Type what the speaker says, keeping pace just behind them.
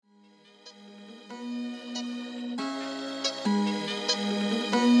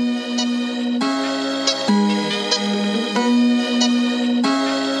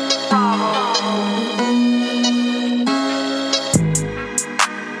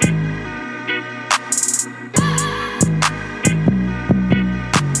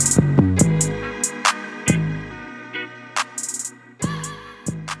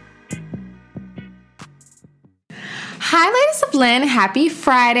Hi, ladies of Lynn. Happy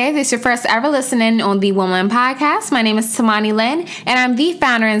Friday. If this is your first ever listening on the Woman Podcast. My name is Tamani Lynn, and I'm the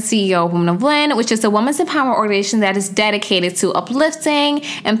founder and CEO of Women of Lynn, which is a women's empowerment organization that is dedicated to uplifting,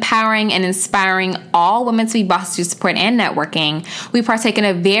 empowering, and inspiring all women to be bosses through support and networking. We partake in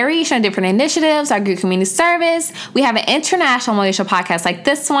a variation of different initiatives, our group community service. We have an international motivational podcast like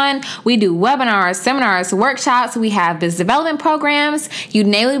this one. We do webinars, seminars, workshops. We have business development programs. You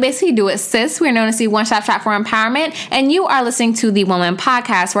name it, we basically do it, sis. We're known as the one-stop shop for empowerment. And you are listening to the Woman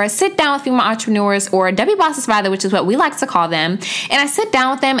Podcast, where I sit down with female entrepreneurs, or W bosses rather, which is what we like to call them. And I sit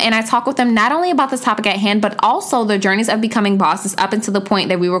down with them and I talk with them not only about this topic at hand, but also their journeys of becoming bosses up until the point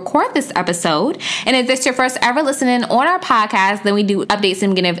that we record this episode. And if this is your first ever listening on our podcast, then we do updates in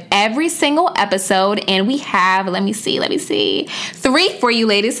the beginning of every single episode. And we have, let me see, 3 for you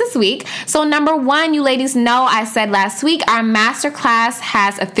ladies this week. So number 1, you ladies know I said last week, our masterclass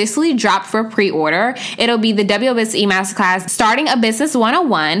has officially dropped for pre-order. It'll be the WBS Masterclass, Starting a Business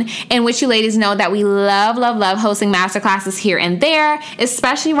 101, in which you ladies know that we love hosting masterclasses here and there,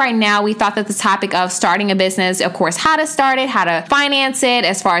 especially right now. We thought that the topic of starting a business, of course, how to start it, how to finance it,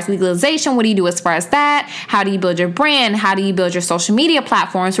 as far as legalization, what do you do as far as that? How do you build your brand? How do you build your social media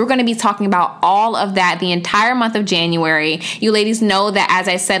platforms? We're going to be talking about all of that the entire month of January. You ladies know that, as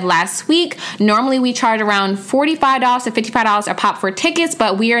I said last week, normally we charge around $45 to $55 a pop for tickets,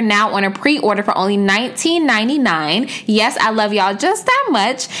 but we are now on a pre-order for only $19.99. Yes, I love y'all just that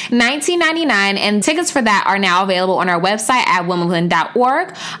much. $19.99, and tickets for that are now available on our website at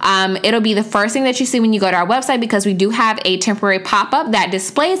womanoflynn.org. It'll be the first thing that you see when you go to our website, because we do have a temporary pop-up that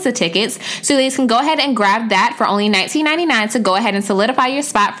displays the tickets. So you ladies can go ahead and grab that for only $19.99 to go ahead and solidify your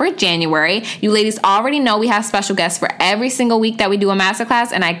spot for January. You ladies already know we have special guests for every single week that we do a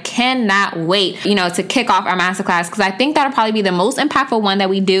masterclass, and I cannot wait, to kick off our masterclass, because I think that'll probably be the most impactful one that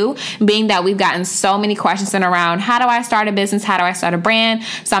we do, being that we've gotten so many questions in around how do I start a business, how do I start a brand.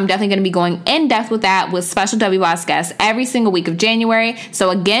 So I'm definitely going to be going in depth with that with special WBOS guests every single week of January. So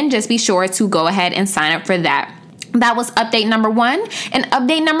again, just be sure to go ahead and sign up for that. That was update number 1. And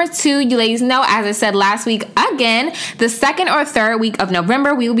update number 2, you ladies know, as I said last week, again, the 2nd or 3rd week of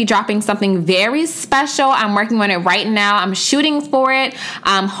November, we will be dropping something very special. I'm working on it right now. I'm shooting for it,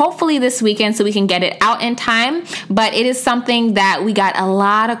 hopefully this weekend, so we can get it out in time. But it is something that we got a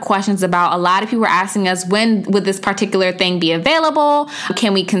lot of questions about. A lot of people were asking us, when would this particular thing be available?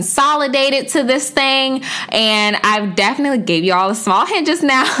 Can we consolidate it to this thing? And I've definitely gave you all a small hint just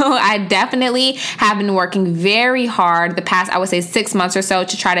now. I definitely have been working very hard the past, I would say, 6 months or so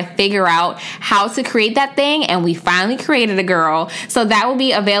to try to figure out how to create that thing, and we finally created a girl. So that will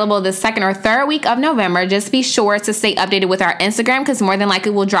be available the 2nd or 3rd week of November. Just be sure to stay updated with our Instagram, because more than likely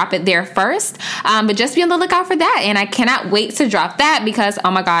we'll drop it there first. But just be on the lookout for that, and I cannot wait to drop that, because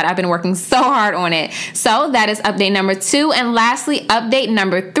oh my god, I've been working so hard on it. So that is update number 2. And lastly, update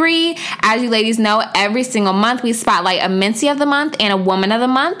number 3, as you ladies know, every single month we spotlight a Mentee of the Month and a Woman of the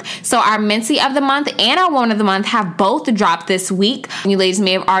Month. So our Mentee of the Month and our Woman of the Month have both dropped this week. You ladies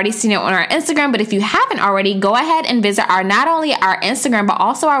may have already seen it on our Instagram, but if you haven't already, go ahead and visit not only our Instagram, but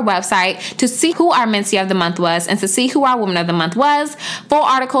also our website to see who our Mentee of the Month was and to see who our Woman of the Month was. Full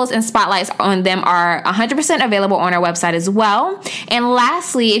articles and spotlights on them are 100% available on our website as well. And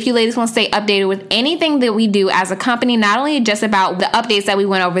lastly, if you ladies want to stay updated with anything that we do as a company, not only just about the updates that we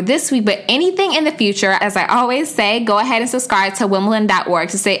went over this week, but anything in the future, as I always say, go ahead and subscribe to womanoflynn.org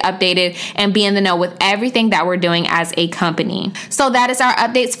to stay updated and be in the know with everything that we're doing as a company. So that is our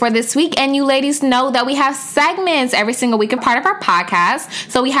updates for this week. And you ladies know that we have segments every single week, a part of our podcast.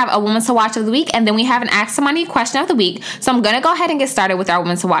 So we have a Woman to Watch of the week, and then we have an Ask Somebody question of the week. So I'm going to go ahead and get started with our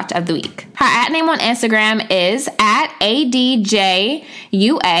Woman to Watch of the week. Her @ name on Instagram is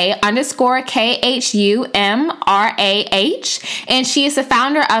 @ADJUA_KHUMRAH. And she is the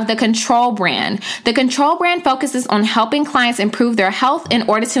founder of The Control Brand. The Control Brand focuses on helping clients improve their health in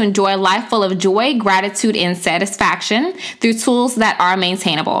order to enjoy a life full of joy, gratitude, and satisfaction through tools that are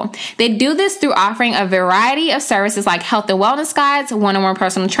maintainable. They do this through offering a variety of services like health and wellness guides, one-on-one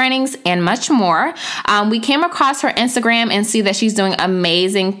personal trainings, and much more. We came across her Instagram and see that she's doing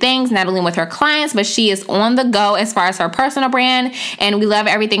amazing things, not only with her clients, but she is on the go as far as her personal brand. And we love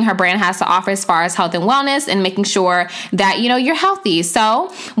everything her brand has to offer as far as health and wellness and making sure that, you're healthy.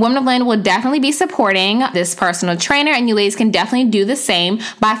 So Women of Blend will definitely be supporting this personal trainer, and you ladies can definitely do the same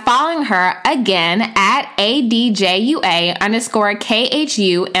by following her again at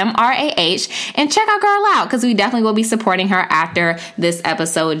ADJUA_KHUMRAH and check our girl out because we definitely will be supporting her after this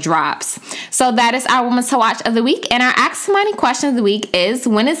episode drops. So that is our Women's to Watch of the week, and our Ask Somebody question of the week is,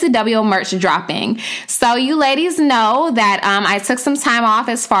 when is the WO merch dropping? So you ladies know that I took some time off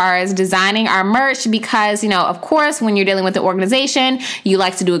as far as designing our merch because, of course, when you're dealing with the organization, you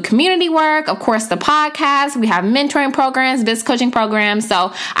like to do a community work. Of course, the podcast, we have mentoring programs, business coaching programs.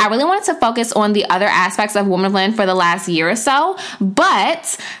 So I really wanted to focus on the other aspects of Women of Blend for the last year or so.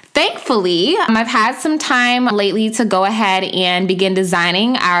 But thankfully, I've had some time lately to go ahead and begin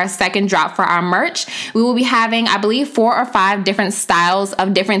designing our second drop for our merch. We will be having, I believe, 4 or 5 different styles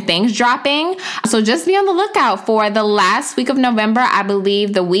of different things dropping. So just be on the lookout for the last week of November, I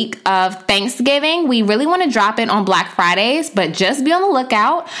believe the week of Thanksgiving. We really want to drop it on Black Fridays, but just be on the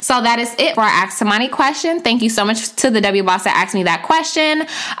lookout. So that is it for our Ask Somebody question. Thank you so much to the W Boss that asked me that question.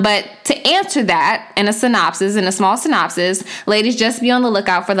 But to answer that in a small synopsis, ladies, just be on the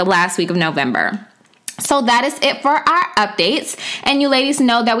lookout for the last week of November. So that is it for our updates. And you ladies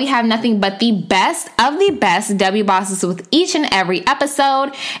know that we have nothing but the best of the best W Bosses with each and every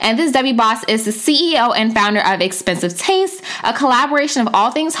episode. And this W Boss is the CEO and founder of Expensive Taste, a collaboration of all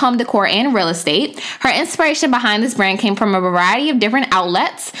things home decor and real estate. Her inspiration behind this brand came from a variety of different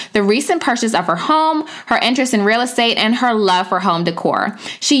outlets, the recent purchase of her home, her interest in real estate, and her love for home decor.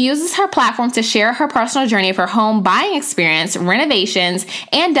 She uses her platform to share her personal journey of her home buying experience, renovations,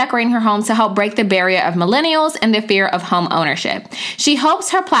 and decorating her home to help break the barrier of millennials and the fear of home ownership. She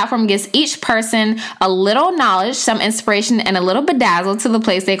hopes her platform gives each person a little knowledge, some inspiration, and a little bedazzle to the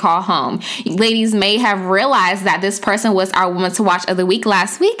place they call home. Ladies may have realized that this person was our Woman to Watch of the week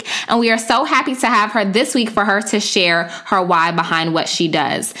last week, and we are so happy to have her this week for her to share her why behind what she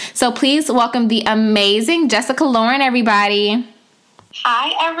does. So please welcome the amazing Jessica Lauren, everybody.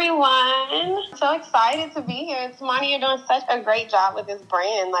 Hi, everyone. So excited to be here. Tamani, you're doing such a great job with this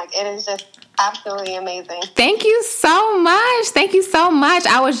brand. It is just absolutely amazing. Thank you so much. Thank you so much.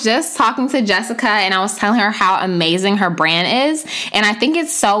 I was just talking to Jessica and I was telling her how amazing her brand is. And I think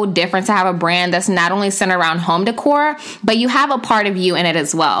it's so different to have a brand that's not only centered around home decor, but you have a part of you in it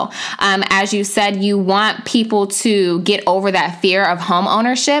as well. As you said, you want people to get over that fear of home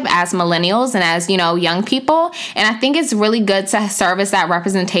ownership as millennials and as, young people. And I think it's really good to service that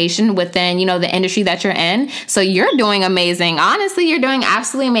representation within, the industry that you're in. So you're doing amazing. Honestly, you're doing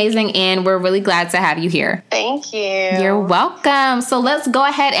absolutely amazing. And we're really glad to have you here. Thank you. You're welcome. So let's go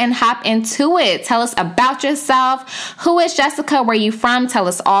ahead and hop into it. Tell us about yourself. Who is Jessica? Where are you from? Tell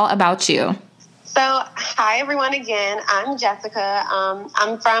us all about you. So, hi everyone again. I'm Jessica.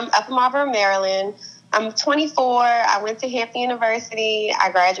 I'm from Upper Marlboro, Maryland. I'm 24. I went to Hampton University.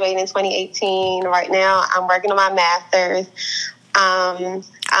 I graduated in 2018. Right now, I'm working on my master's.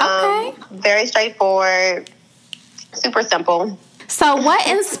 Very straightforward, super simple. So what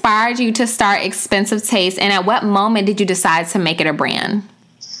inspired you to start Expensive Taste, and at what moment did you decide to make it a brand?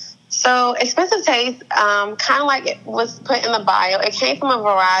 So Expensive Taste, kind of like it was put in the bio, it came from a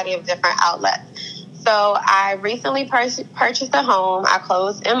variety of different outlets. So I recently purchased a home. I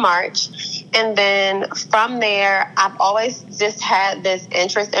closed in March. And then from there, I've always just had this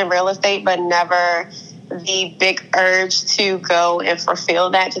interest in real estate, but never the big urge to go and fulfill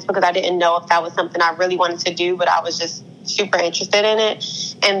that, just because I didn't know if that was something I really wanted to do, but I was just super interested in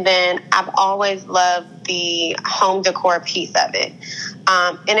it. And then I've always loved the home decor piece of it.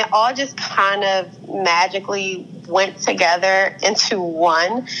 And it all just kind of magically went together into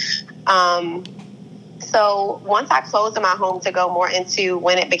one. So once I closed in my home to go more into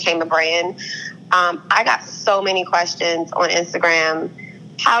when it became a brand, I got so many questions on Instagram.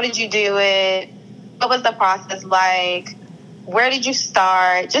 How did you do it? What was the process like? Where did you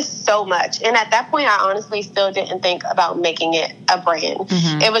start? Just so much. And at that point, I honestly still didn't think about making it a brand.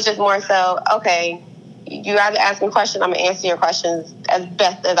 Mm-hmm. It was just more so, okay, you guys are asking questions. I'm going to answer your questions as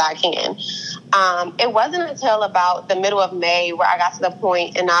best as I can. It wasn't until about the middle of May where I got to the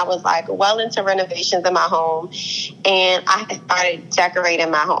point and I was well into renovations in my home, and I started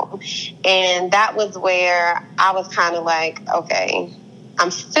decorating my home. And that was where I was kind of okay, I'm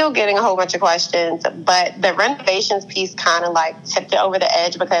still getting a whole bunch of questions, but the renovations piece kind of like tipped it over the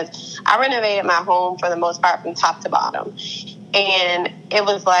edge because I renovated my home for the most part from top to bottom. And it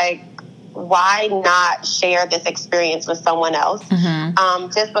was like, why not share this experience with someone else?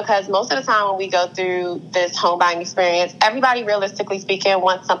 Just because most of the time when we go through this home buying experience, everybody, realistically speaking,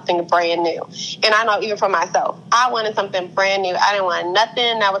 wants something brand new. And I know even for myself, I wanted something brand new. I didn't want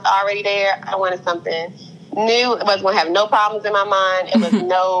nothing that was already there. I wanted something new. It was going to have no problems in my mind. It was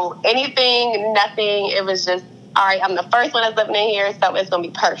no anything, nothing. It was just, all right, I'm the first one that's living in here, so it's going to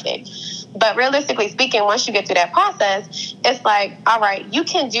be perfect. But realistically speaking, once you get through that process, it's like, all right, you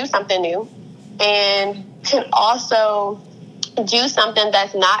can do something new and can also do something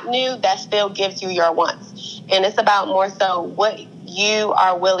that's not new that still gives you your wants. And it's about more so what you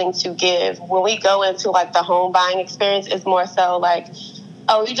are willing to give. When we go into like the home buying experience, it's more so like,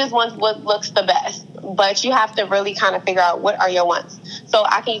 oh, you just want what looks the best. But you have to really kind of figure out what are your wants. So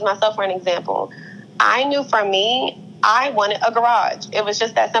I can use myself for an example. I knew for me, I wanted a garage. It was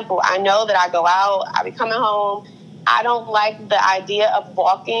just that simple. I know that I go out, I be coming home. I don't like the idea of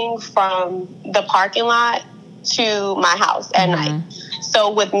walking from the parking lot to my house at night.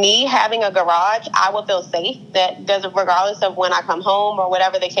 So with me having a garage, I will feel safe that regardless of when I come home or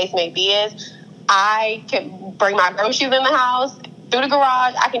whatever the case may be is, I can bring my groceries in the house through the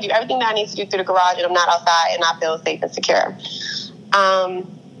garage. I can do everything that I need to do through the garage and I'm not outside and I feel safe and secure.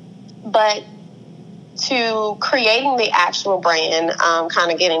 But to creating the actual brand,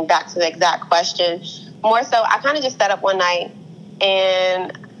 kind of getting back to the exact question, more so I kind of just sat up one night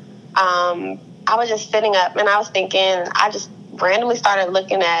and I was just sitting up and I was thinking, I just randomly started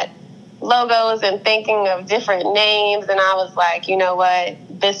looking at logos and thinking of different names. And I was like, you know what,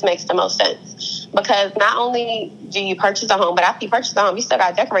 this makes the most sense. Because not only do you purchase a home, but after you purchase a home, you still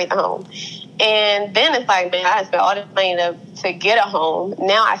got to decorate the home. And then it's like, man, I spent all this money to get a home.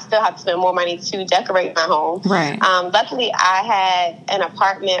 Now I still have to spend more money to decorate my home. Right. Luckily, I had an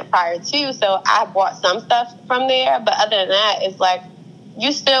apartment prior to, so I bought some stuff from there. But other than that, it's like,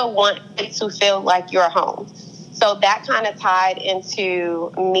 you still want it to feel like your home. So that kind of tied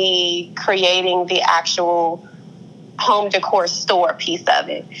into me creating the actual home decor store piece of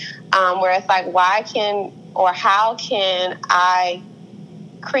it. Where it's like, how can I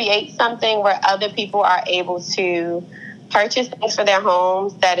create something where other people are able to purchase things for their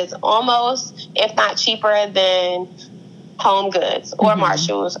homes that is almost, if not cheaper than Home Goods or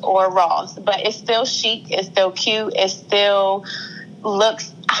Marshalls or Ross, but it's still chic, it's still cute, it still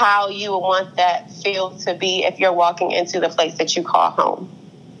looks how you would want that feel to be if you're walking into the place that you call home.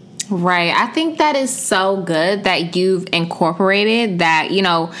 Right. I think that is so good that you've incorporated that,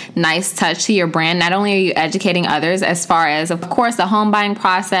 nice touch to your brand. Not only are you educating others as far as, of course, the home buying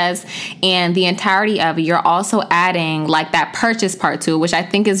process and the entirety of it, you're also adding like that purchase part to it, which I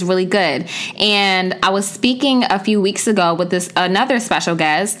think is really good. And I was speaking a few weeks ago with another special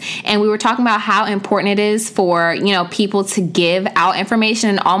guest, and we were talking about how important it is for, people to give out information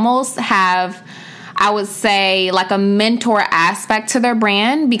and almost have, I would say, like a mentor aspect to their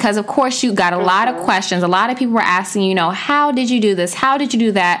brand, because of course you got a lot of questions. A lot of people were asking, how did you do this? How did you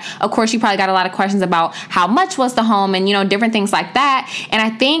do that? Of course, you probably got a lot of questions about how much was the home and, different things like that. And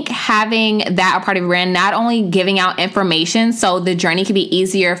I think having that a part of your brand, not only giving out information so the journey can be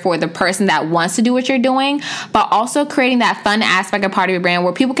easier for the person that wants to do what you're doing, but also creating that fun aspect of part of your brand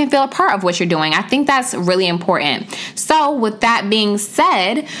where people can feel a part of what you're doing. I think that's really important. So with that being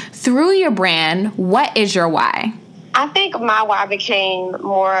said, through your brand, what is your why? I think my why became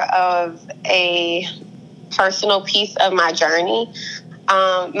more of a personal piece of my journey.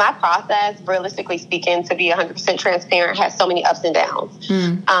 My process, realistically speaking, to be 100% transparent, has so many ups and downs.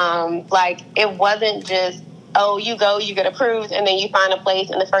 It wasn't just, oh, you go, you get approved, and then you find a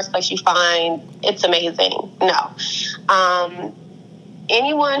place, and the first place you find, it's amazing. No.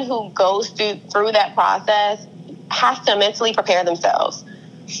 Anyone who goes through that process has to mentally prepare themselves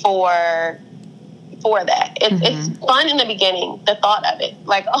for that. It's fun in the beginning, the thought of it.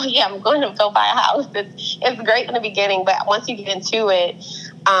 Like, oh yeah, I'm going to go buy a house. It's great in the beginning, but once you get into it,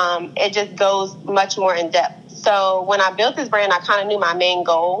 it just goes much more in depth. So when I built this brand, I kind of knew my main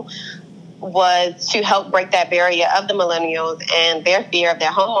goal was to help break that barrier of the millennials and their fear of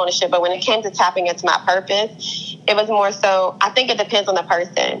their home ownership. But when it came to tapping into my purpose, it was more so, I think it depends on the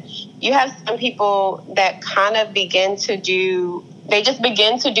person. You have some people that kind of begin to do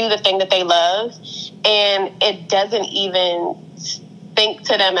the thing that they love, and it doesn't even think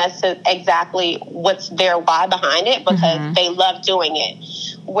to them as to exactly what's their why behind it, because they love doing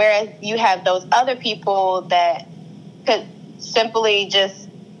it. Whereas you have those other people that could simply just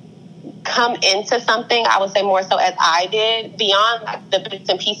come into something, I would say more so as I did, beyond like the bits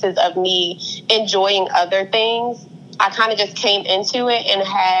and pieces of me enjoying other things. I kind of just came into it and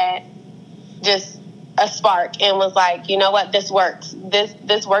had just a spark and was like, you know what, this works.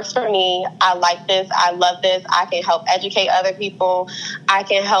 This works for me. I like this. I love this. I can help educate other people. I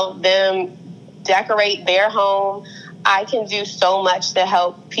can help them decorate their home. I can do so much to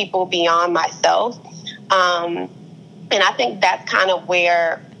help people beyond myself. And I think that's kind of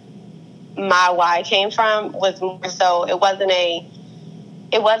where my why came from, was more so it wasn't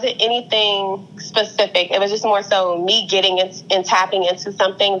anything specific. It was just more so me getting and tapping into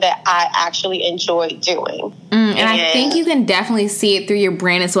something that I actually enjoy doing. And I think you can definitely see it through your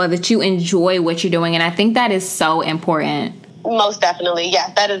brand as well, that you enjoy what you're doing. And I think that is so important. Most definitely.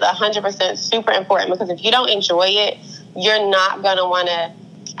 Yes, that is 100% super important, because if you don't enjoy it, you're not going to want to,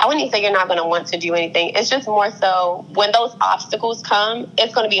 I wouldn't even say you're not going to want to do anything. It's just more so when those obstacles come,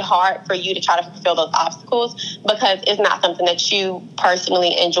 it's going to be hard for you to try to fulfill those obstacles because it's not something that you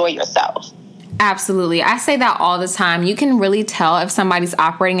personally enjoy yourself. Absolutely. I say that all the time. You can really tell if somebody's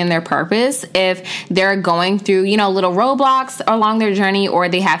operating in their purpose if they're going through, little roadblocks along their journey, or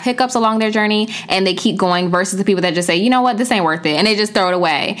they have hiccups along their journey and they keep going, versus the people that just say, you know what, this ain't worth it, and they just throw it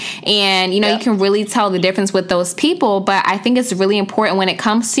away. And, you can really tell the difference with those people. But I think it's really important when it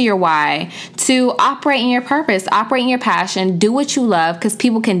comes to your why to operate in your purpose, operate in your passion, do what you love, because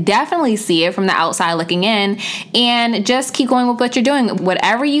people can definitely see it from the outside looking in, and just keep going with what you're doing.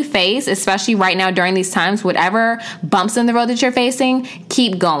 Whatever you face, especially right now during these times, whatever bumps in the road that you're facing,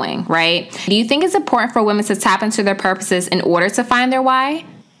 keep going, right? Do you think it's important for women to tap into their purposes in order to find their why?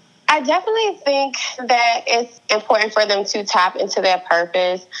 I definitely think that it's important for them to tap into their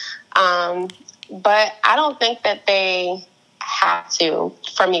purpose. But I don't think that they have to,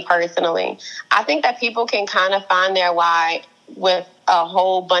 for me personally. I think that people can kind of find their why with a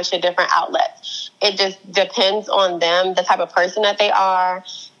whole bunch of different outlets. It just depends on them, the type of person that they are,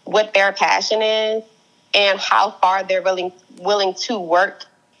 what their passion is, and how far they're really willing to work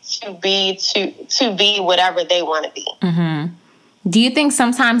to be whatever they want to be. Mm-hmm. Do you think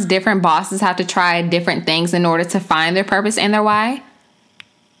sometimes different bosses have to try different things in order to find their purpose and their why?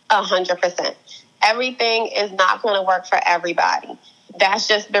 100%. Everything is not going to work for everybody. That's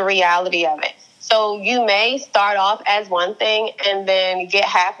just the reality of it. So you may start off as one thing and then get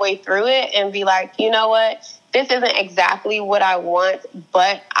halfway through it and be like, you know what? This isn't exactly what I want,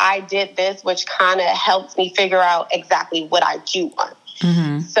 but I did this, which kind of helps me figure out exactly what I do want.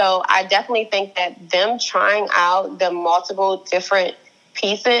 Mm-hmm. So I definitely think that them trying out the multiple different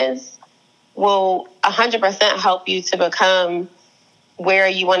pieces will 100% help you to become where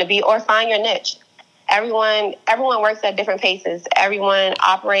you want to be or find your niche. Everyone works at different paces. Everyone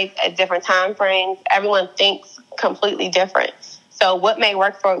operates at different time frames. Everyone thinks completely different. So what may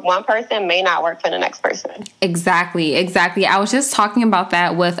work for one person may not work for the next person. Exactly. I was just talking about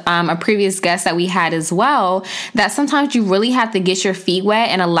that with a previous guest that we had as well, that sometimes you really have to get your feet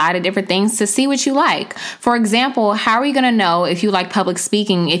wet in a lot of different things to see what you like. For example, how are you going to know if you like public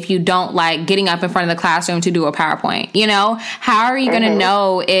speaking if you don't like getting up in front of the classroom to do a PowerPoint? How are you going to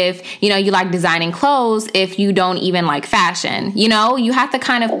know if, you like designing clothes if you don't even like fashion? You have to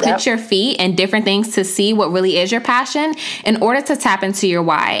kind of put your feet in different things to see what really is your passion in order to tap into your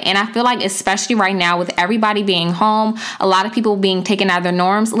why. And I feel like especially right now with everybody being home, a lot of people being taken out of their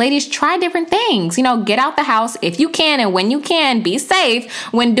norms, ladies, try different things. Get out the house if you can, and when you can, be safe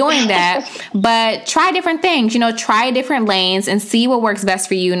when doing that. But try different things, try different lanes and see what works best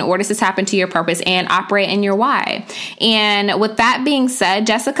for you in order to tap into your purpose and operate in your why. And with that being said,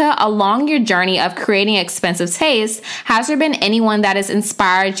 Jessica, along your journey of creating expensive taste, has there been anyone that has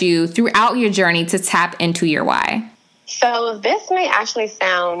inspired you throughout your journey to tap into your why? So this may actually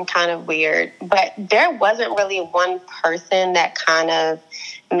sound kind of weird, but there wasn't really one person that kind of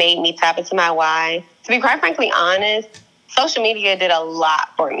made me tap into my why. To be quite frankly honest, social media did a lot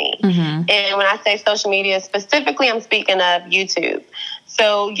for me. Mm-hmm. And when I say social media specifically, I'm speaking of YouTube.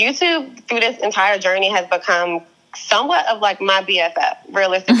 So YouTube through this entire journey has become somewhat of like my BFF,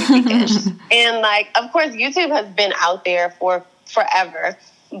 realistically speaking. And like, of course, YouTube has been out there for forever.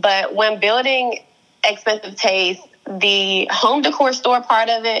 But when building Expensive Taste, the home decor store part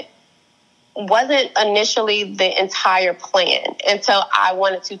of it wasn't initially the entire plan until I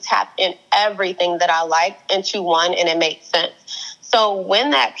wanted to tap in everything that I liked into one, and it made sense. So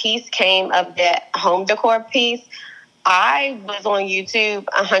when that piece came of that home decor piece, I was on YouTube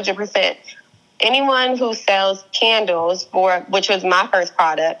 100%. Anyone who sells candles, which was my first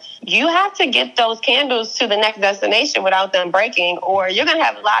product, you have to get those candles to the next destination without them breaking, or you're going to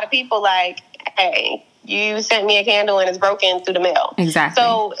have a lot of people like, hey, you sent me a candle and it's broken through the mail. Exactly.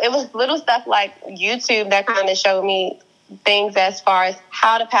 So it was little stuff like YouTube that kind of showed me things as far as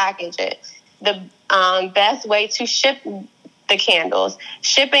how to package it, the best way to ship the candles.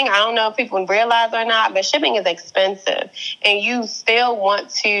 Shipping, I don't know if people realize or not, but shipping is expensive, and you still want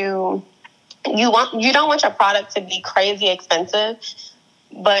to, you don't want your product to be crazy expensive,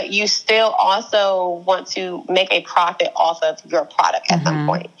 but you still also want to make a profit off of your product at some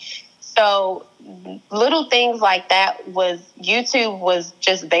point. So little things like that YouTube was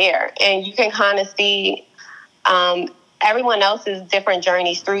just there, and you can kind of see everyone else's different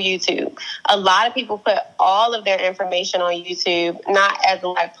journeys through YouTube. A lot of people put all of their information on YouTube, not as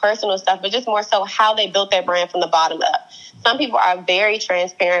like personal stuff, but just more so how they built their brand from the bottom up. Some people are very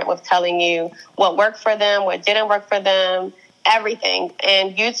transparent with telling you what worked for them, what didn't work for them, everything.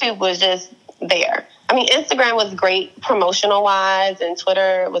 And YouTube was just there. I mean, Instagram was great promotional-wise, and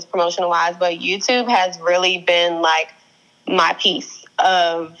Twitter was promotional-wise, but YouTube has really been like my piece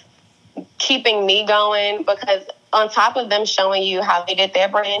of keeping me going, because on top of them showing you how they did their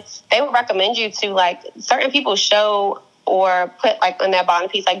brand, they would recommend you to, like, certain people show or put like on their bottom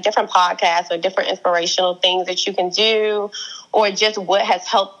piece, like different podcasts or different inspirational things that you can do, or just what has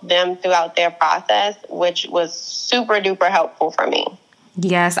helped them throughout their process, which was super duper helpful for me.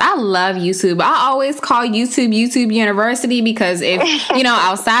 Yes, I love YouTube. I always call YouTube University, because if,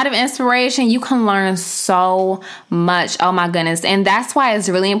 outside of inspiration, you can learn so much. Oh my goodness. And that's why it's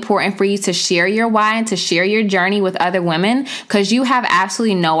really important for you to share your why and to share your journey with other women, because you have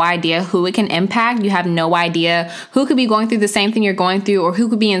absolutely no idea who it can impact. You have no idea who could be going through the same thing you're going through, or who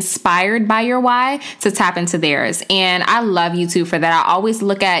could be inspired by your why to tap into theirs. And I love YouTube for that. I always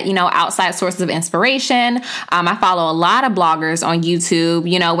look at, outside sources of inspiration. I follow a lot of bloggers on YouTube.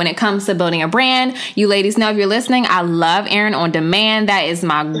 When it comes to building a brand, you ladies know, if you're listening, I love Erin on Demand. That is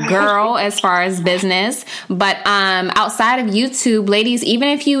my girl as far as business. But outside of YouTube, ladies, even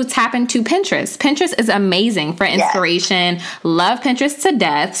if you tap into Pinterest is amazing for inspiration. Yes. Love Pinterest to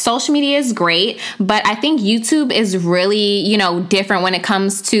death. Social media is great, but I think YouTube is really, different when it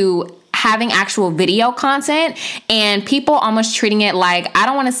comes to having actual video content, and people almost treating it like, I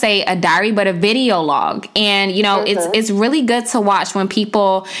don't want to say a diary, but a video log. And, it's really good to watch when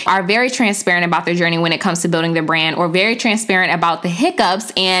people are very transparent about their journey when it comes to building their brand, or very transparent about the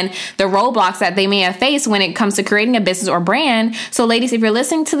hiccups and the roadblocks that they may have faced when it comes to creating a business or brand. So ladies, if you're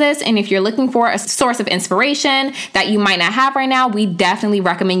listening to this and if you're looking for a source of inspiration that you might not have right now, we definitely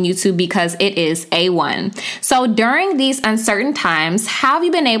recommend YouTube, because it is A1. So during these uncertain times, how have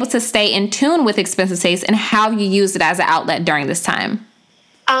you been able to stay in tune with Expensive Taste, and how have you used it as an outlet during this time?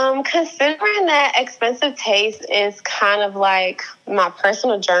 Considering that Expensive Taste is kind of like my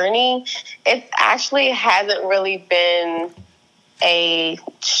personal journey, it actually hasn't really been a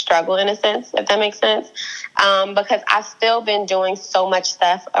struggle in a sense, if that makes sense. Because I've still been doing so much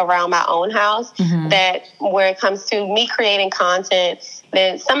stuff around my own house that where it comes to me creating content,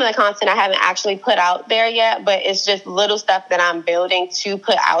 then some of the content I haven't actually put out there yet, but it's just little stuff that I'm building to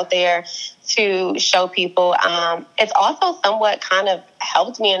put out there to show people. It's also somewhat kind of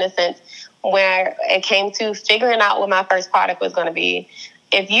helped me in a sense where it came to figuring out what my first product was going to be.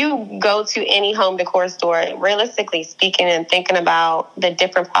 If you go to any home decor store, realistically speaking, and thinking about the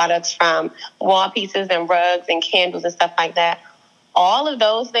different products from wall pieces and rugs and candles and stuff like that, all of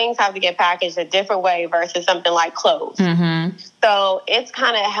those things have to get packaged a different way versus something like clothes. So it's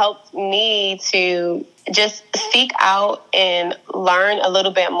kind of helped me to just seek out and learn a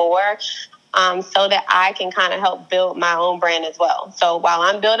little bit more, so that I can kind of help build my own brand as well. So while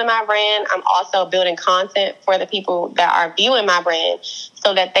I'm building my brand, I'm also building content for the people that are viewing my brand,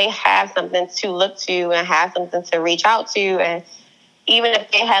 so that they have something to look to and have something to reach out to. And even if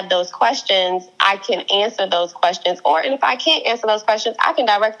they have those questions, I can answer those questions. And if I can't answer those questions, I can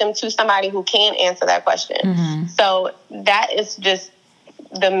direct them to somebody who can answer that question. So that is just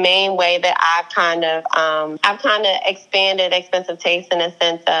the main way that I've kind of expanded Expensive Taste in a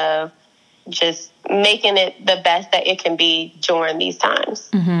sense of just making it the best that it can be during these times.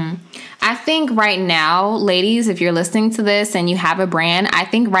 I think right now, ladies, if you're listening to this and you have a brand, I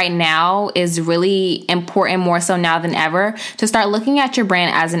think right now is really important, more so now than ever, to start looking at your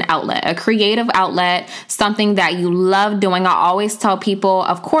brand as an outlet, a creative outlet, something that you love doing. I always tell people,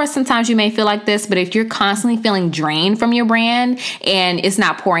 of course, sometimes you may feel like this, but if you're constantly feeling drained from your brand and it's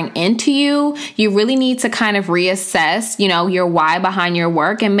not pouring into you, you really need to kind of reassess, your why behind your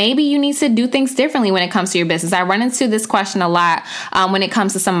work. And maybe you need to do things differently when it comes to your business. I run into this question a lot when it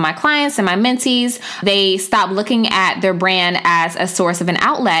comes to some of my clients and my mentees, they stop looking at their brand as a source of an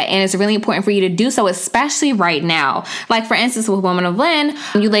outlet. And it's really important for you to do so, especially right now. Like, for instance, with Women of Lynn,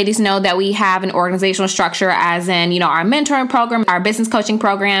 you ladies know that we have an organizational structure, as in, our mentoring program, our business coaching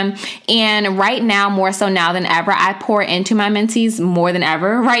program. And right now, more so now than ever, I pour into my mentees more than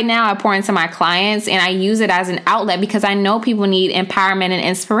ever. Right now, I pour into my clients, and I use it as an outlet because I know people need empowerment and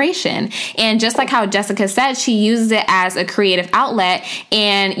inspiration. And just like how Jessica said, she uses it as a creative outlet,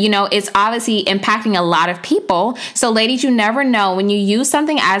 and it's obviously impacting a lot of people. So ladies, you never know when you use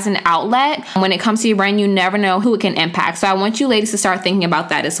something as an outlet. When it comes to your brand, you never know who it can impact. So I want you ladies to start thinking about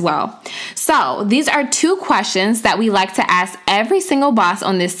that as well. So these are 2 questions that we like to ask every single boss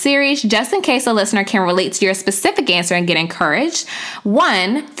on this series, just in case a listener can relate to your specific answer and get encouraged.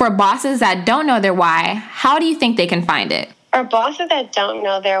 1, for bosses that don't know their why, how do you think they can find it? For bosses that don't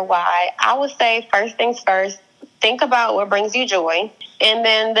know their why, I would say first things first, think about what brings you joy. And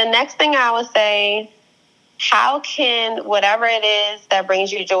then the next thing I would say, how can whatever it is that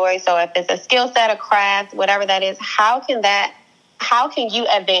brings you joy, so if it's a skill set, a craft, whatever that is, how can you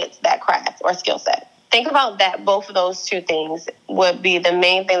advance that craft or skill set? Think about that. Both of those 2 things would be the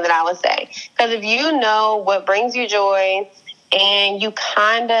main thing that I would say. Because if you know what brings you joy and you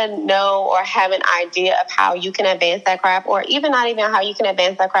kind of know or have an idea of how you can advance that craft, or even not even how you can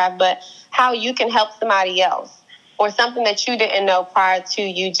advance that craft, but how you can help somebody else or something that you didn't know prior to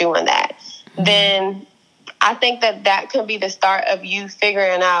you doing that, then I think that could be the start of you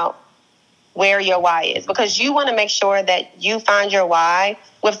figuring out where your why is, because you want to make sure that you find your why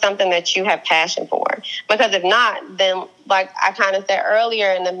with something that you have passion for. Because if not, then like I kind of said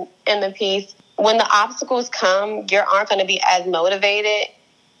earlier in the piece, when the obstacles come, you aren't going to be as motivated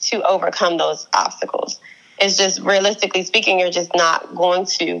to overcome those obstacles. It's just, realistically speaking, you're just not going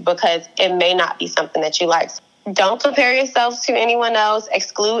to, because it may not be something that you like. Don't compare yourself to anyone else.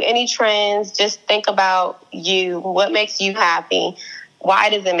 Exclude any trends. Just think about you. What makes you happy? Why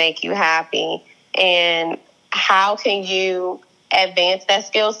does it make you happy? And how can you advance that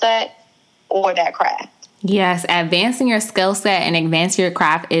skill set or that craft? Yes, advancing your skill set and advancing your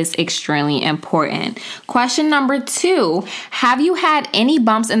craft is extremely important. Question number 2, have you had any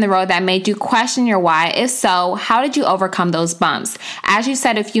bumps in the road that made you question your why? If so, how did you overcome those bumps? As you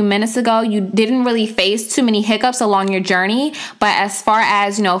said a few minutes ago, you didn't really face too many hiccups along your journey, but as far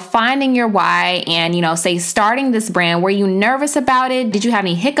as, finding your why and, say starting this brand, were you nervous about it? Did you have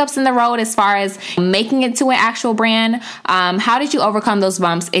any hiccups in the road as far as making it to an actual brand? How did you overcome those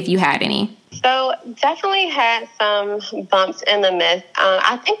bumps if you had any? So definitely had some bumps in the midst.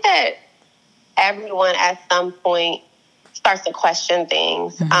 I think that everyone at some point starts to question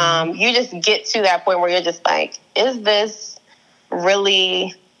things. Mm-hmm. You just get to that point where you're just like, is this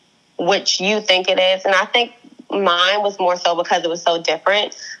really what you think it is? And I think mine was more so because it was so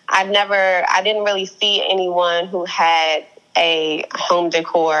different. I didn't really see anyone who had a home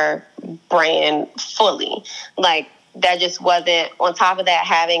decor brand fully. Like, that just wasn't, on top of that,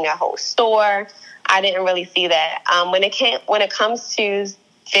 having a whole store. I didn't really see that. When it comes to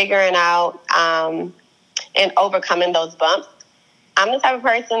figuring out and overcoming those bumps, I'm the type of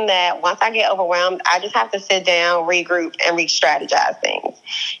person that once I get overwhelmed, I just have to sit down, regroup, and re-strategize things.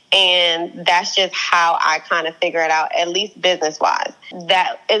 And that's just how I kind of figure it out, at least business-wise.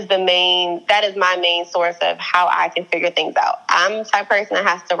 That is my main source of how I can figure things out. I'm the type of person that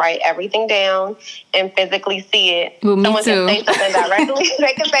has to write everything down and physically see it. Well, me Someone too. can say something directly.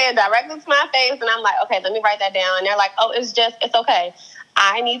 They can say it directly to my face, and I'm like, okay, let me write that down. And they're like, oh, it's okay.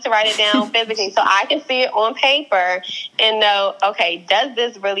 I need to write it down physically so I can see it on paper and know, okay, does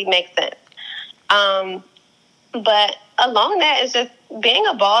this really make sense? But along that, it's just being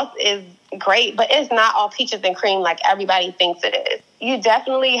a boss is great, but it's not all peaches and cream like everybody thinks it is. You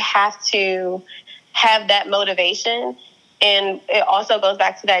definitely have to have that motivation, and it also goes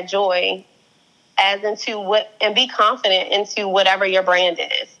back to that joy and be confident into whatever your brand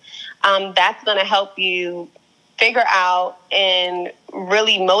is. That's going to help you figure out and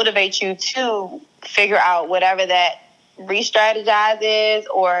really motivate you to figure out whatever that re-strategize is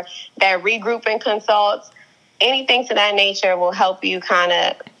or that regroup and consults. Anything to that nature will help you kind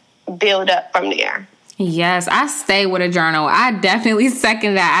of build up from there. Yes, I stay with a journal. I definitely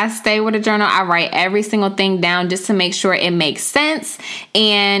second that. I stay with a journal. I write every single thing down just to make sure it makes sense.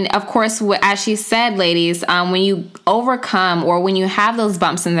 And of course, as she said, ladies, when you overcome or when you have those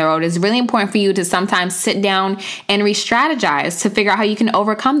bumps in the road, it's really important for you to sometimes sit down and re-strategize to figure out how you can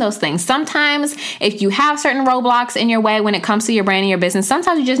overcome those things. Sometimes if you have certain roadblocks in your way when it comes to your brand and your business,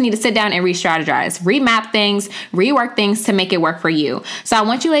 sometimes you just need to sit down and re-strategize, remap things, rework things to make it work for you. So I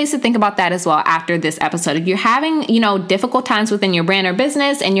want you ladies to think about that as well after this episode. episode. If you're having, difficult times within your brand or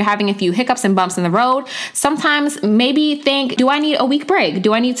business and you're having a few hiccups and bumps in the road, sometimes maybe think, do I need a week break?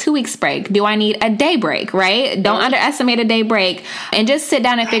 Do I need 2 weeks break? Do I need a day break, right? Don't underestimate a day break, and just sit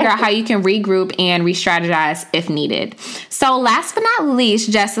down and figure out how you can regroup and re-strategize if needed. So last but not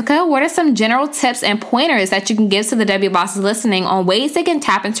least, Jessica, what are some general tips and pointers that you can give to the W bosses listening on ways they can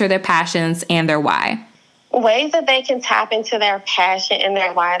tap into their passions and their why? Ways that they can tap into their passion and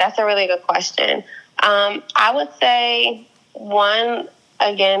their why. That's a really good question. I would say, one,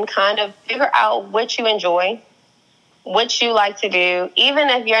 again, kind of figure out what you enjoy, what you like to do, even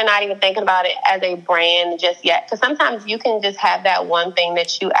if you're not even thinking about it as a brand just yet. Because sometimes you can just have that one thing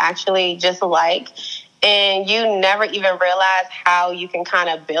that you actually just like, and you never even realize how you can kind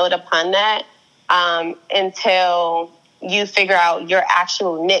of build upon that until you figure out your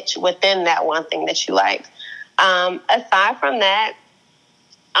actual niche within that one thing that you like. Aside from that,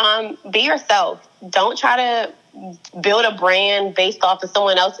 be yourself. Don't try to build a brand based off of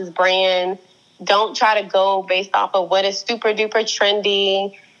someone else's brand. Don't try to go based off of what is super duper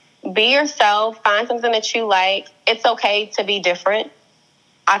trendy. Be yourself. Find something that you like. It's okay to be different.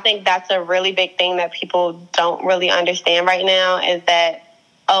 I think that's a really big thing that people don't really understand right now, is that,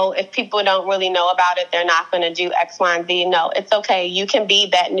 if people don't really know about it, they're not going to do X, Y, and Z. No, it's okay. You can be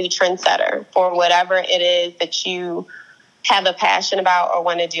that new trendsetter for whatever it is that you have a passion about or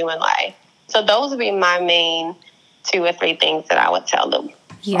want to do in life. So those would be my main 2 or 3 things that I would tell them.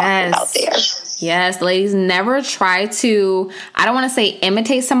 Yes. Out there. Yes, ladies, never try to, I don't want to say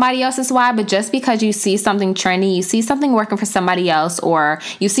imitate somebody else's why, but just because you see something trendy, you see something working for somebody else, or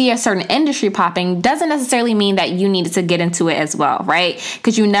you see a certain industry popping, doesn't necessarily mean that you needed to get into it as well, right?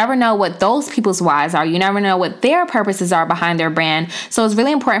 Because you never know what those people's whys are. You never know what their purposes are behind their brand. So it's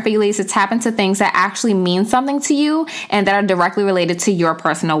really important for you ladies to tap into things that actually mean something to you and that are directly related to your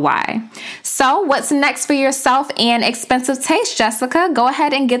personal why. So what's next for yourself and Expensive Taste, Jessica? Go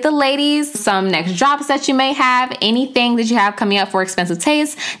ahead and get the ladies some next drops that you may have, anything that you have coming up for Expensive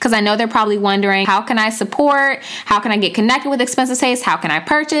Taste, because I know they're probably wondering, how can I support? How can I get connected with Expensive Taste? How can I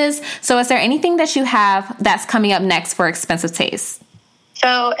purchase? So is there anything that you have that's coming up next for Expensive Taste?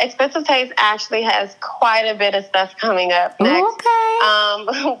 So Expensive Taste actually has quite a bit of stuff coming up next.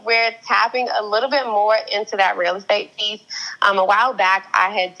 Okay. We're tapping a little bit more into that real estate piece. A while back, I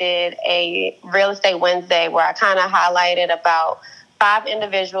had did a Real Estate Wednesday where I kind of highlighted about 5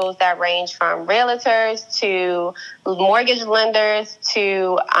 individuals that range from realtors to mortgage lenders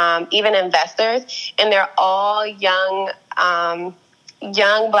to even investors. And they're all young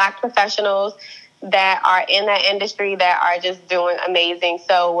Black professionals that are in that industry that are just doing amazing.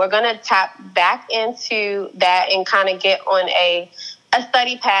 So we're going to tap back into that and kind of get on a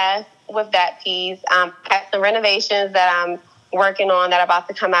study path with that piece. I have some renovations that I'm working on that are about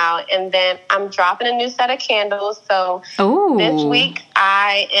to come out, and then I'm dropping a new set of candles. So This week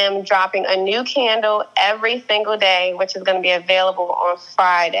I am dropping a new candle every single day, which is going to be available on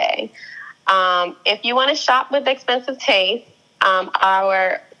Friday. If you want to shop with Expensive Taste,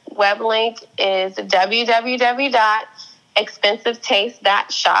 our web link is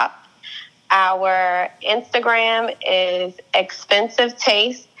www.expensivetaste.shop. Our Instagram is Expensive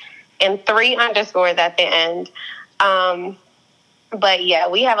Taste and 3 underscores at the end. But yeah,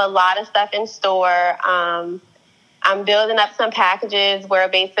 we have a lot of stuff in store. I'm building up some packages where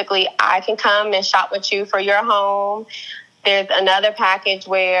basically I can come and shop with you for your home. There's another package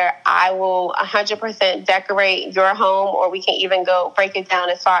where I will 100% decorate your home, or we can even go break it down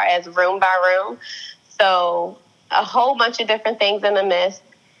as far as room by room. So a whole bunch of different things in the mix.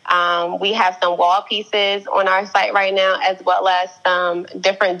 We have some wall pieces on our site right now, as well as some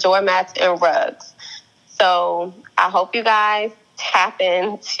different doormats and rugs. So I hope you guys tap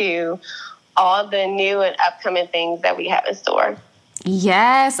into all the new and upcoming things that we have in store.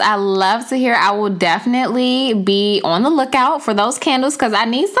 Yes, I love to hear. I will definitely be on the lookout for those candles because I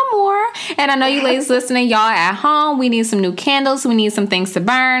need some more. And I know you ladies listening, y'all at home, we need some new candles. We need some things to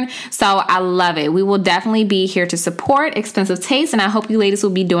burn. So I love it. We will definitely be here to support Expensive Taste, and I hope you ladies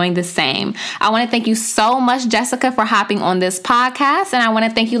will be doing the same. I want to thank you so much, Jessica, for hopping on this podcast. And I want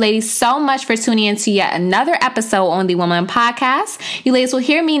to thank you ladies so much for tuning in to yet another episode on the Woman Podcast. You ladies will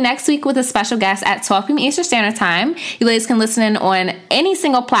hear me next week with a special guest at 12 p.m. Eastern Standard Time. You ladies can listen in on any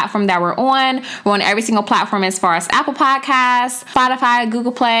single platform that we're on. We're on every single platform as far as Apple Podcasts, Spotify,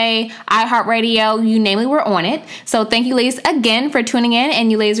 Google Play, iHeartRadio, you name it, we're on it. So thank you ladies again for tuning in, and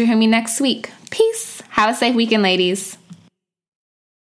you ladies will hear me next week. Peace. Have a safe weekend, ladies.